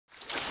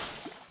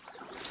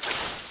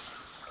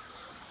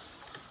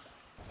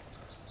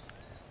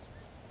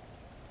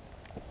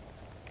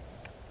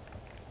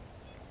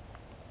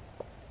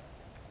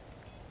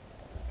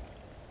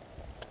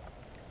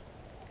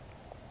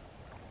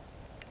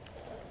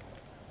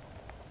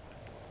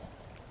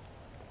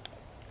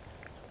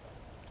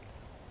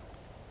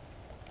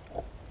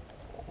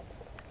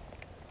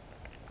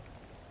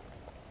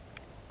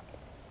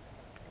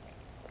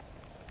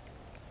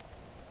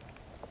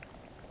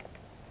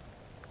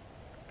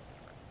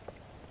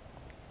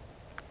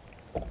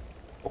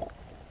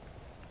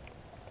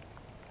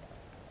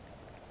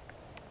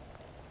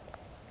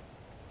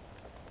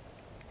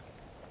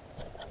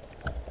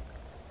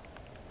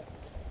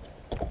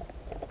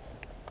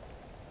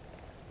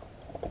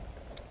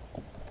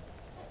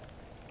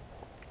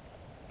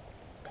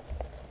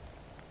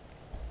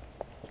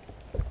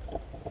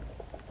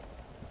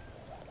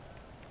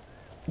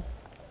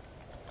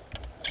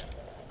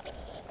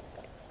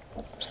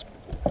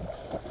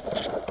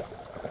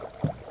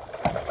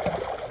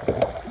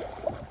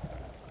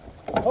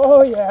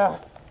Oh yeah.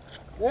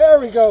 There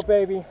we go,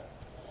 baby.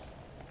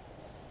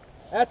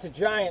 That's a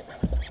giant.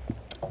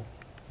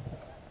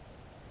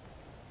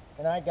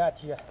 And I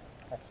got you.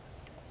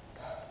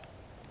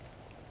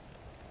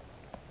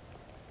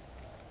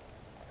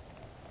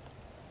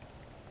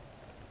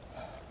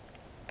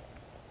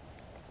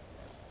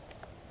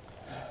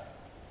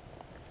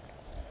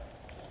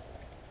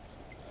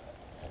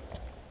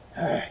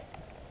 Alright.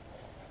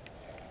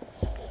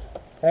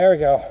 There we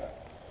go.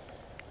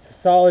 It's a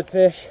solid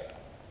fish.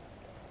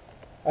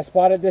 I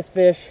spotted this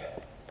fish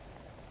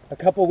a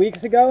couple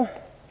weeks ago,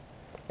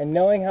 and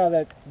knowing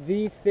how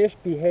these fish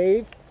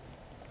behave,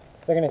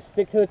 they're gonna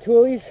stick to the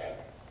toolies.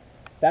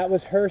 That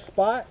was her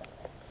spot,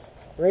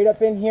 right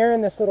up in here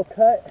in this little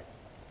cut.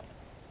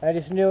 I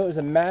just knew it was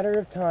a matter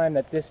of time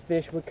that this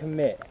fish would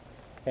commit.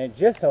 And it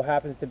just so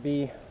happens to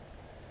be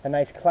a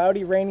nice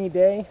cloudy, rainy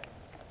day,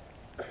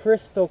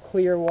 crystal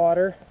clear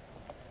water,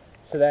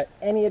 so that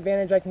any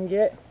advantage I can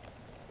get,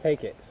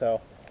 take it. So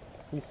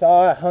you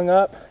saw I hung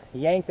up,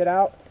 yanked it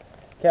out,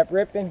 kept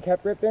ripping,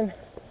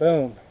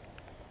 boom.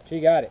 She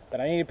got it. But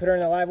I need to put her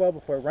in the live well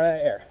before I run out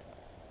of air.